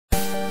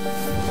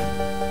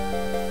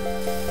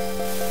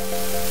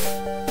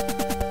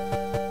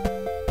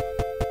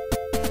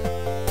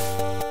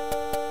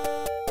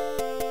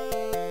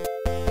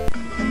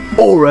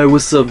Alright,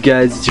 what's up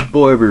guys, it's your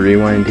boy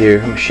Rewind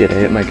here. Oh shit, I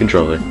hit my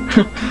controller.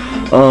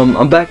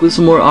 I'm back with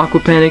some more Aqua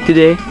Panic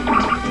today.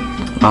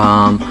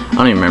 I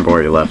don't even remember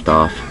where we left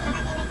off.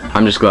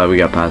 I'm just glad we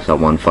got past that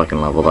one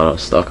fucking level that I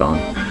was stuck on.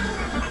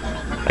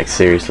 Like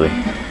seriously.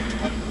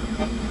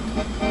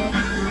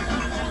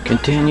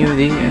 Continue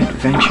the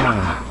adventure.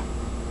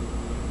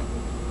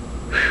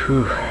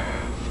 Whew.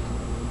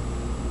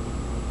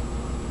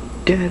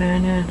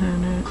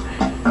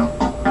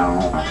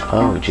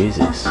 Oh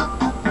Jesus.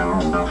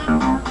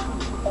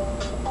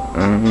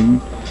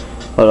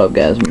 Hold up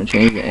guys, I'm gonna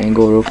change the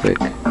angle real quick.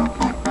 Okay,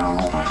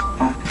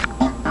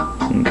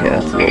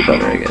 that's a little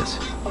better I guess.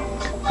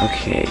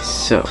 Okay,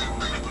 so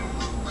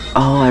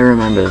oh, I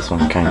remember this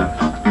one kind of.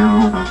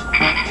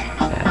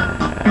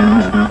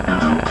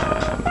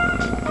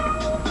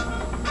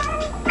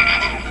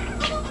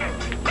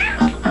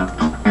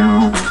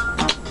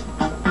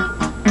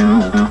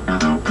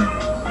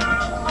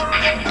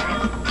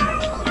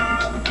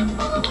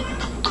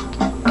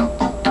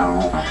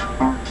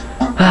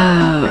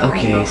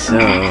 Okay, so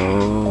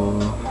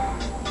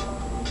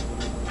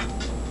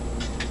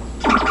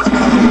I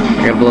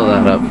gotta blow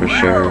that up for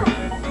sure.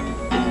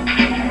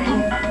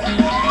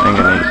 I'm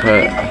gonna need to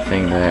put a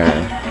thing there.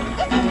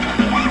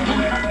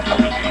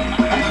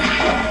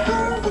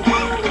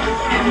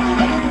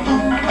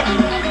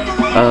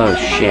 Oh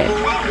shit.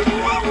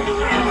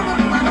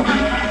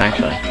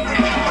 Actually,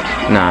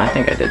 nah, I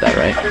think I did that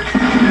right.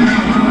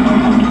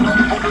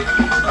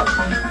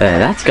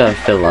 That's gotta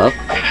fill up,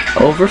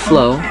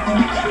 overflow.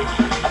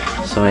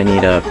 So I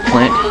need a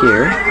plant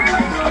here,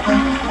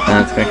 and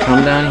it's gonna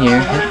come down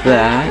here, hit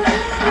that.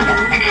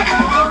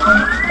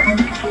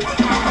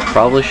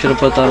 Probably should have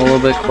put that a little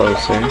bit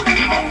closer.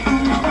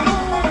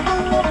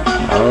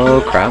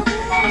 Oh crap.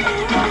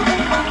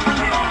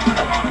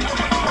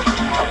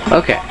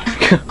 Okay.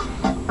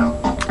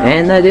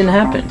 And that didn't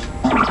happen.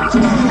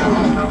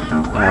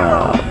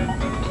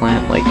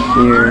 Plant like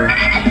here.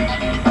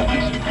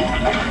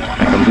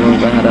 I can blow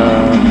that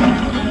up.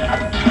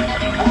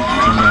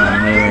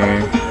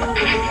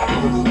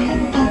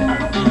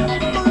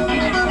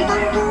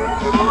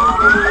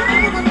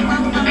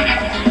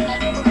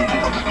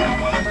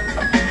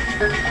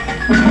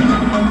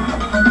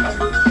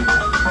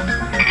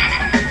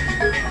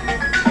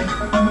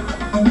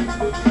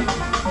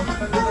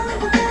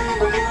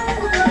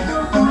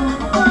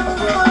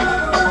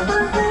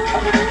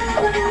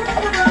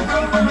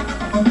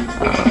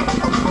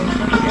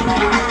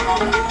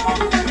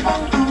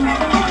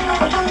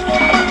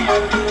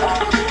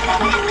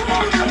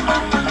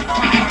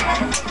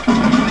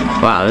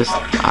 Wow, this,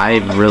 I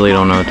really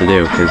don't know what to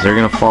do, because they're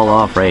gonna fall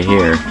off right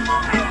here.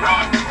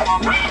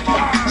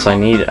 So I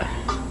need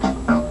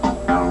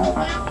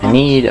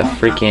a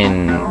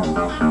freaking,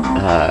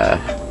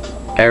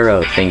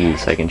 arrow thingy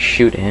so I can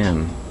shoot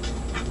him.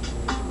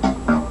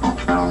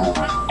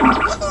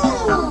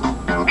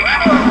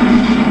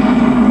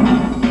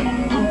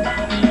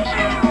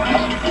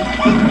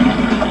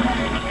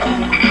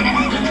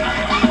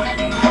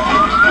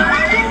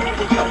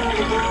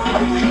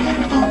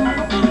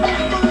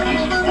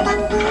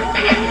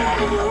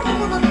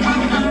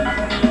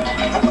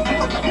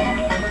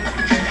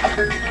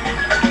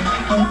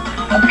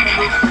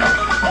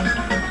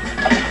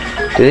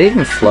 Do they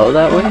even flow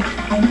that way?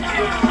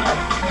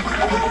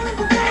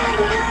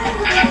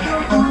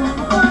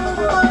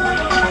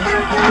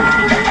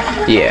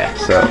 Yeah,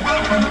 so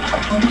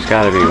there's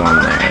gotta be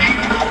one there.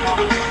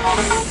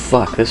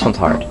 Fuck, this one's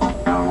hard. Okay,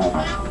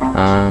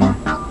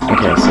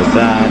 so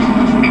that,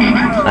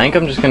 I think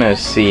I'm just gonna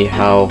see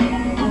how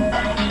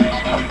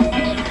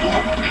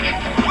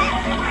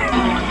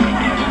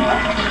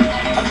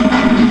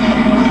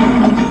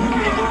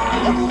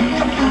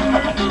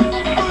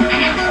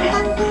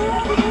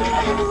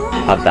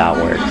that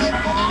works.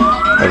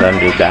 Or them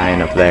just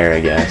dying up there, I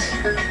guess.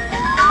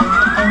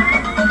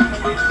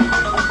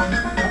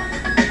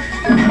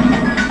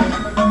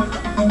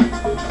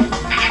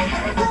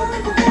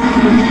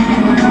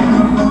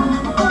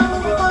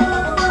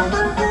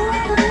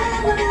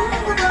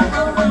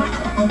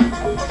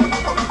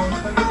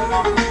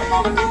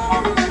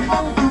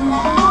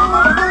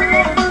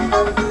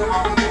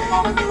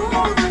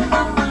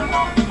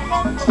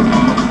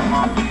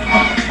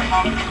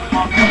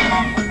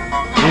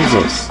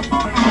 Jesus.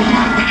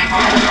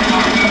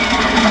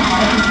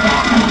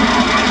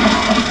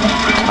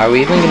 Are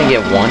we even gonna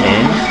get one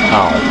in?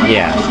 Oh,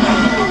 yeah.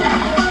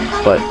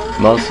 But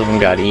most of them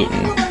got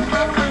eaten.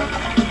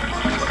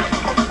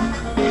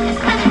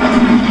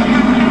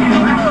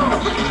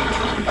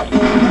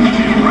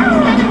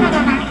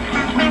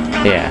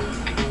 Yeah.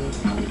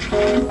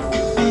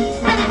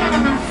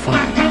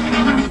 Fuck.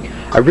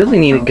 I really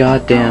need a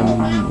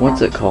goddamn,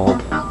 what's it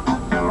called?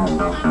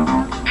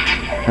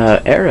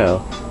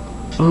 Arrow.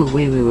 Oh,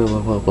 wait,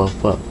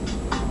 whoa.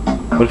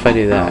 What if I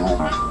do that?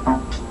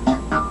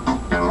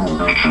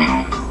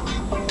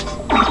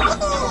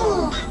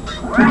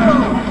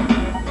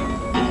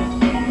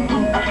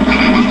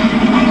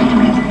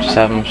 Just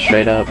have them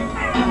straight up.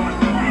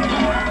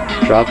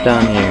 Drop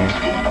down here.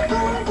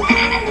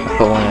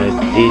 put one of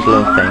these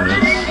little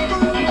thingies.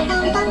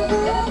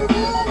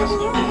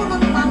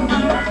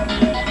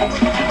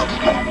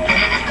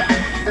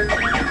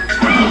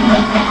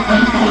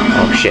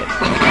 Oh shit.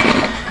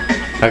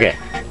 Okay,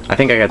 I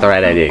think I got the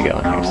right idea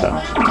going here, so.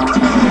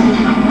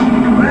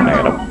 And I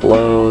gotta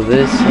blow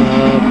this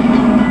up.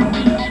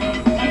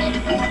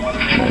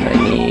 And I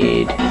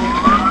need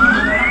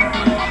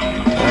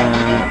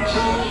that.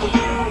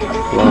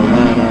 Blow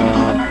that up.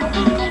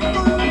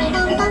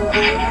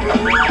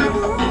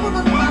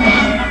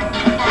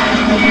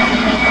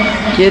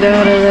 Get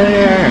out of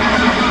there!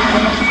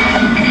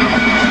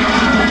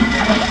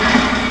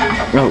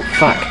 Oh,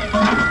 fuck.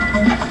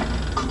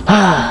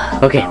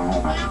 Okay,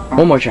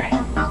 one more try.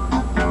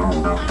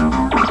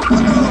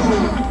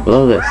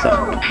 Blow this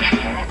up.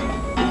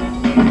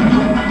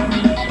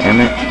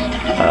 Damn it.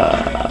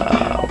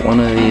 One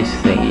of these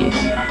thingies.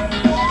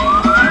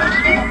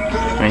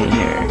 Right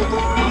here.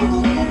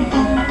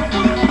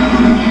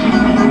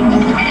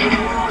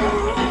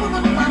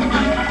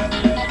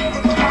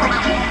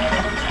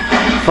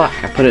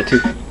 Fuck, I put it too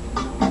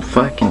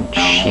fucking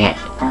shit.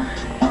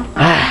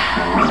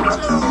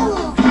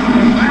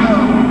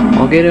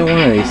 I'll get it one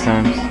of these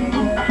times.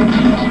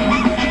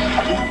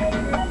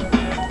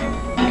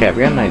 Okay, I've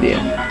got an idea.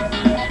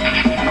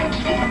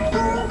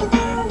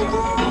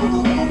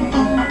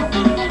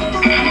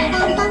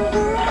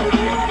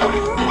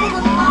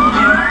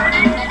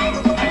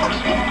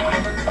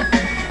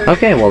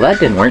 Okay, well that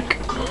didn't work.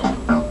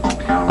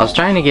 I was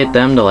trying to get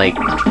them to like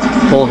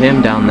pull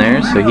him down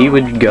there so he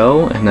would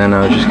go, and then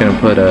I was just gonna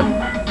put a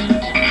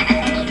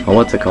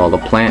what's it called? A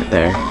plant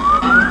there.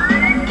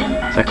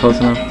 Is that close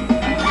enough?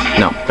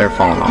 No, they're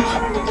falling off.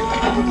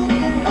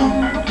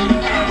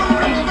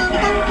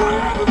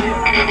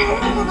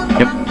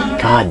 Yep.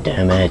 God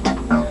damn it.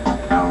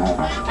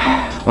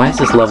 Why does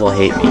this level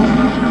hate me?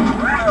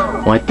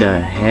 What the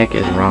heck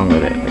is wrong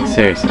with it? Like,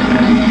 seriously,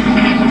 man.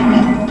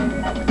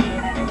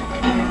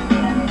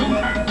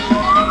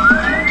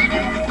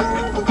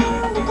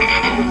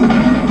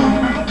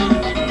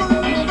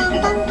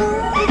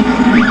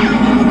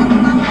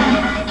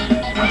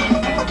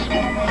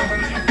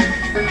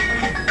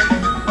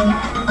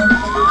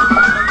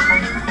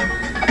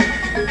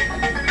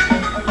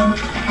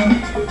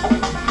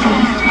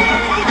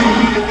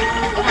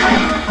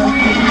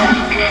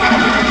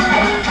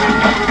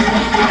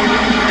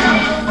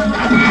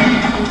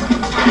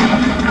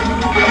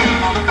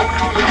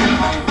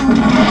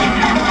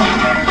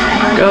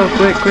 Go,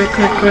 quick, quick,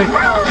 quick, quick.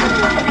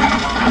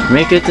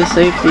 Make it to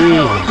safety.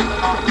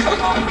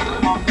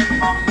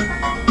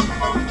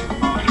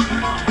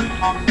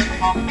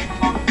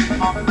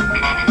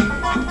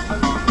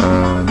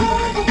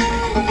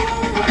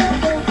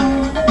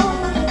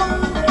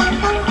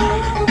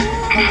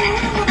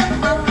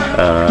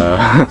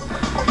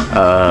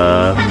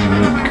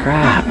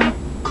 Crap.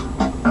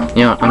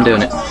 You know what, I'm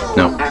doing it.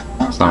 No,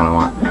 that's not what I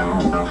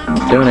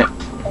want. Doing it.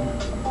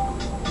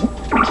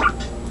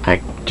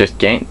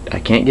 I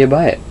can't get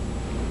by it.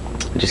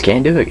 I just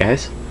can't do it,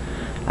 guys.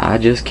 I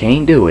just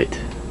can't do it.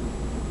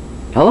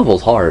 That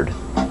level's hard.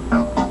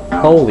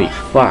 Holy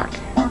fuck.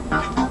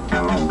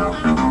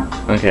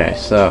 Okay,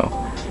 so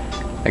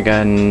I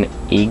got an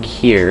egg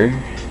here.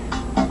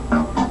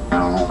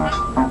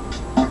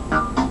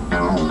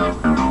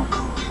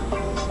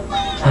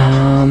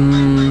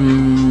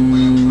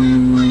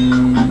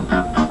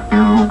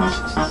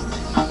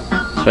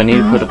 So I need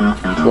to put a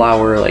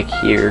flower like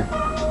here.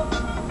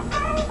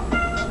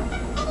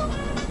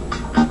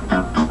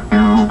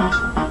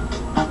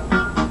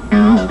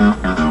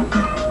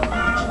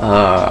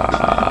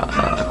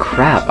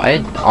 Crap, I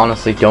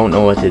honestly don't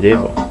know what to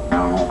do.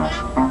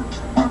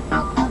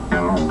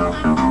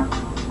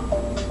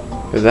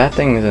 Because that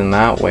thing's in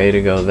that way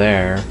to go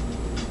there.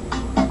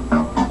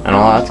 And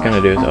all that's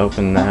gonna do is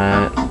open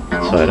that.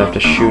 So I'd have to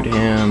shoot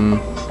him.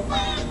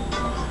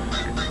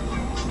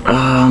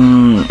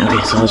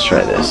 Okay, so let's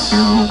try this.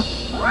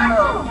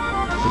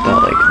 Put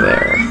that like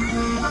there.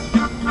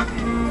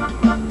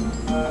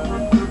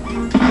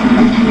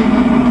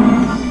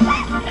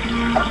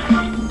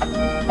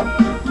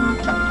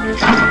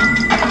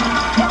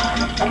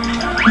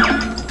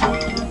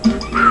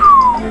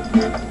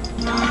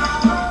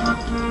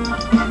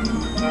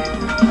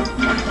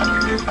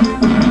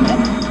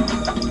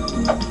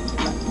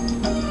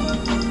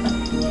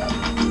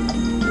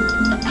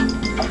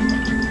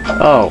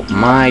 Oh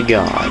my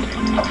god.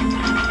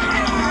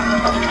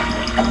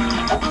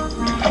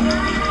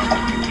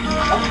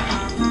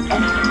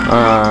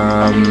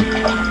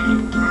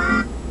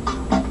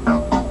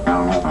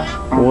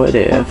 What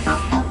if...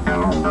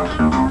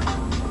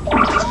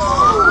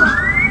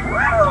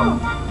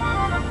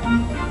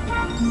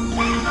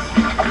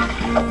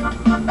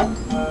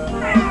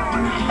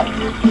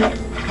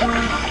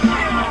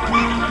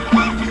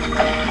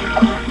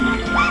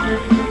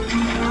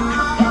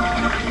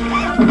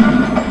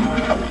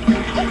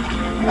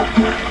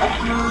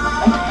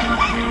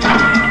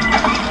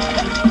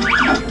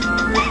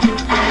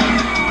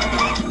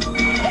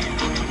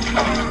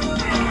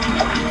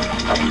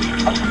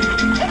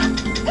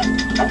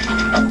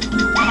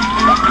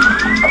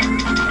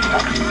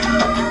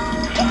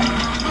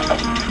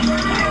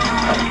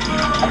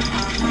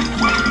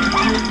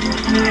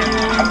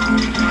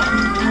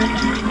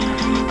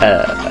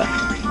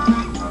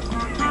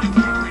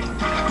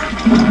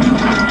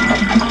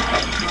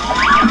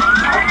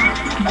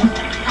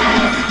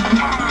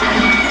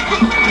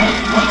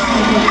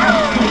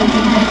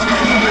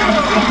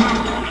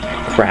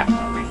 Crap.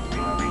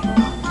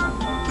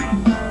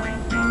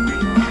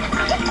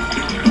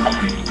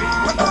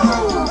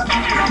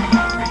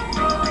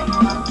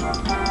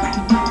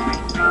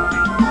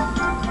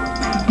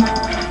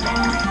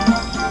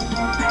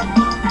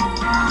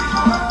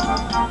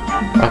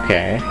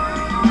 Okay.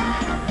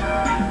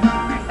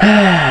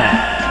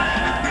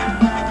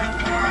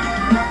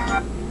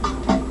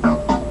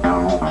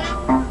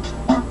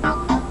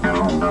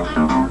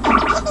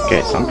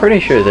 Okay, so I'm pretty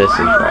sure this is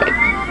right.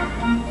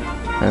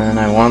 And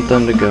I want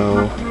them to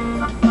go...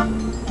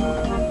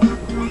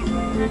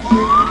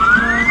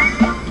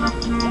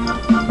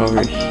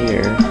 over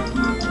here.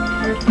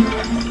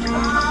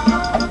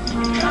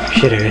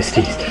 Shit, I got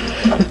sneezed.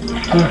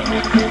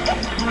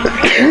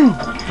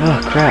 Oh,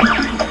 crap.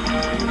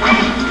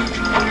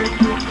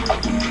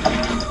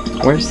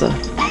 Where's the...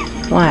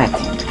 what?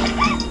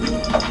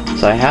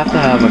 So I have to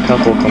have a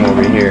couple come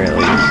over here at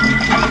least.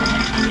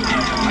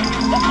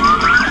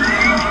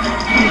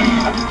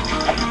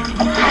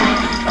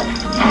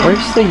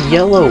 Where's the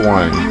yellow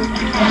one?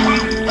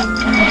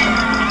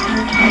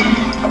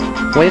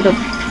 Way the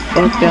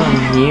fuck down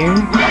here?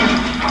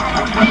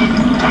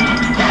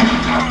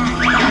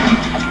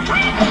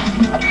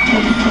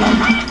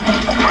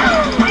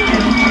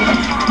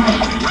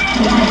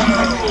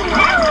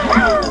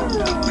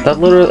 That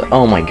literally...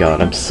 oh my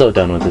god, I'm so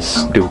done with this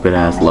stupid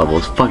ass level.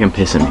 It's fucking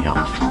pissing me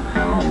off.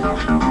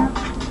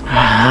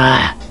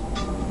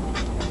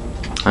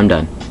 I'm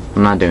done.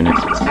 I'm not doing it.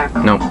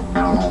 Nope.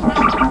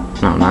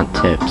 No, not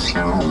tips.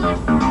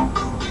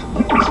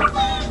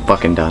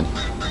 Fucking done.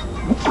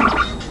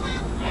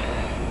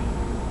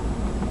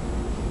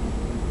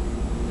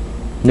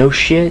 No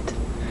shit?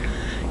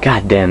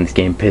 God damn, this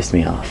game pissed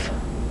me off.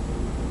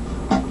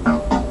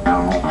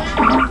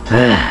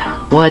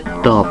 What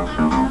the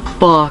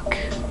fuck?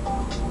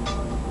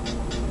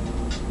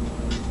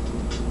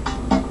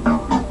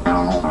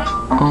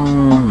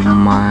 Oh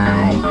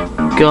my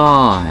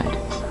god.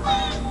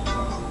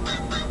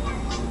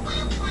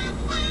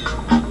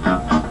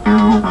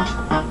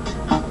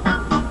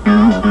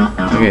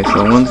 Okay,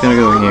 so one's gonna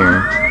go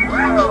here.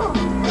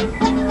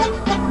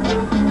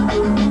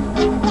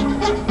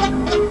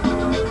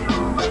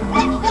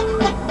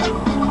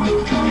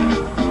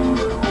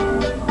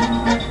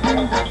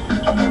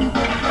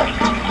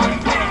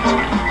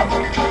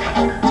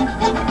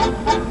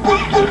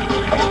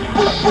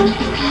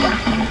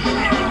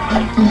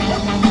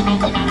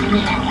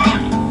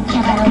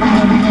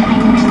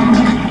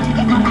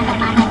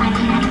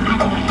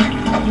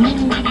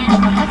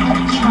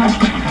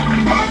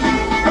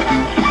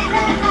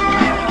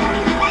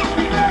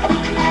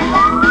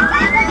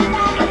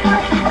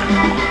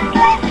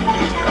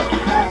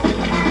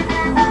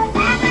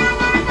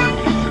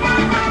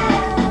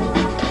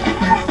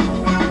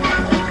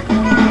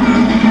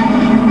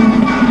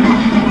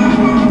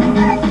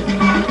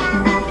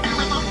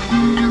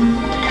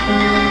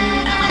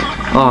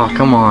 Oh,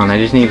 come on, I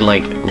just need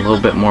like a little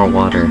bit more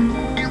water.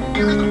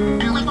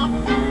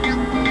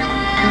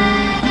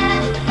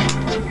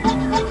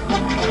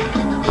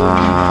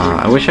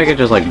 I wish I could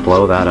just like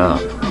blow that up.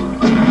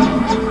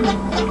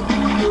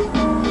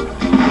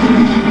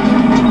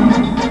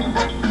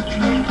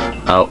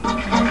 Oh.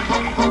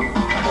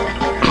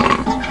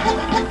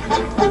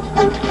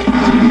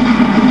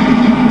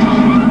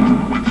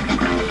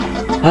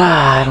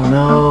 I don't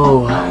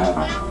know.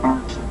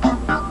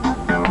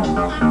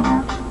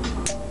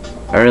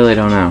 I really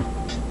don't know.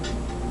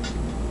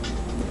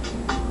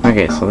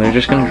 Okay, so they're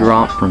just gonna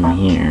drop from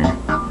here.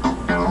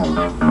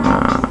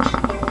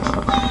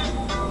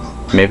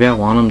 Maybe I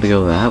want them to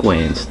go that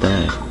way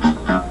instead.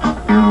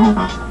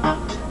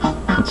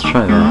 Let's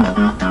try that.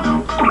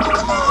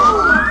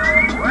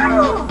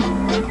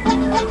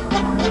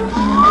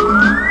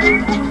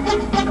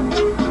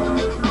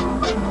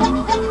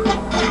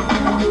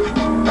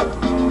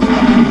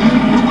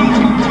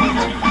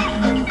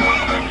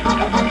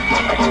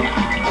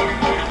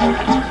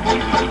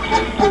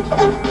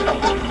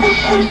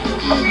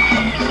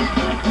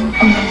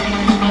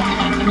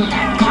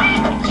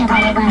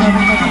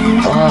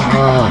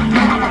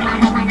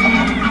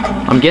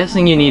 I'm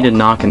guessing you need to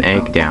knock an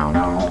egg down.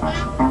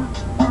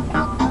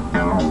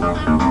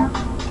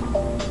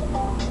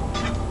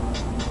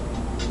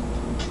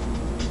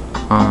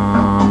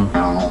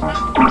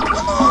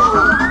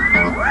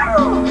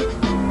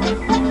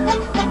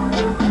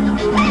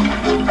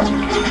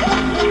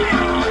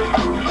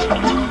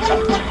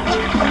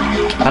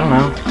 I don't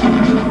know.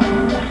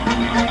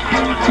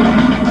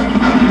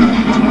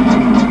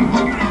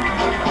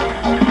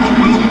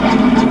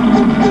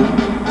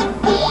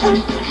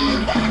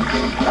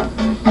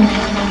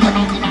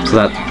 So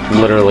that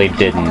literally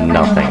did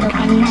nothing.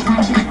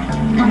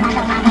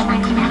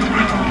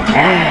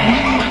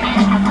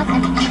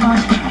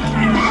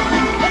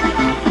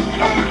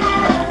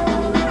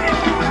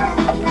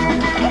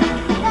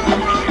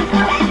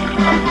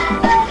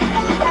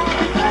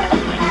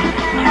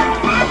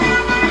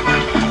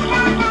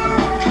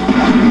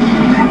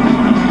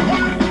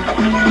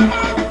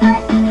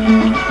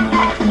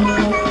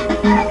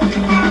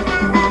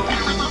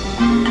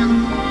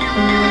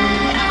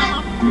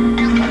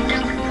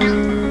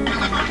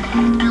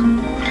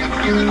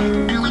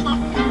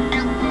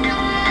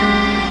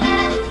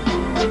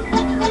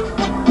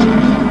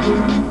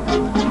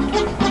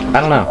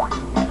 know.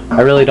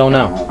 I really don't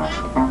know.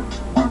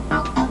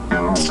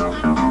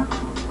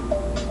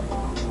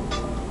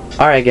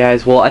 Alright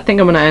guys, well I think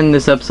I'm gonna end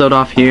this episode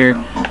off here.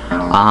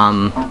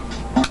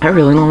 I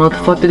really don't know what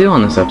the fuck to do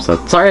on this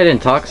episode. Sorry I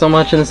didn't talk so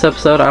much in this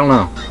episode, I don't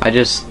know. I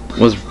just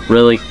was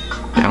really,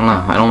 I don't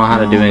know how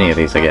to do any of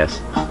these, I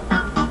guess.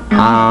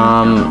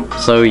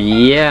 So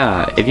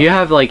yeah, if you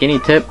have like any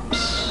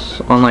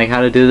tips on like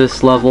how to do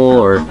this level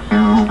or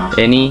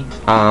any,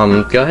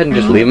 go ahead and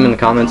just leave them in the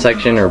comment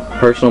section or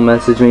personal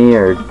message me,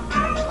 or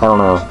I don't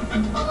know.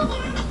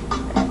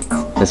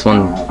 This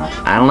one,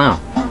 I don't know.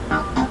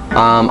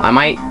 I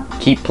might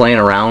keep playing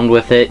around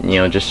with it, you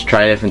know, just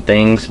try different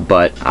things,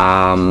 but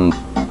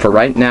for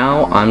right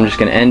now I'm just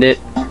gonna end it.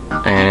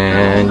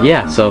 And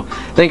yeah, so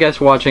thank you guys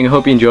for watching. I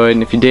hope you enjoyed,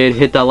 and if you did,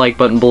 hit that like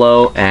button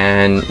below.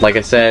 And like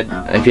I said,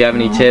 if you have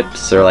any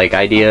tips or like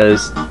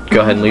ideas,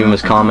 go ahead and leave them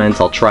as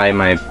comments. I'll try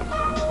my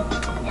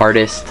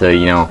hardest to,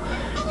 you know,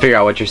 figure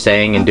out what you're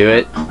saying and do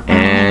it.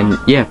 And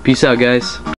yeah, peace out guys.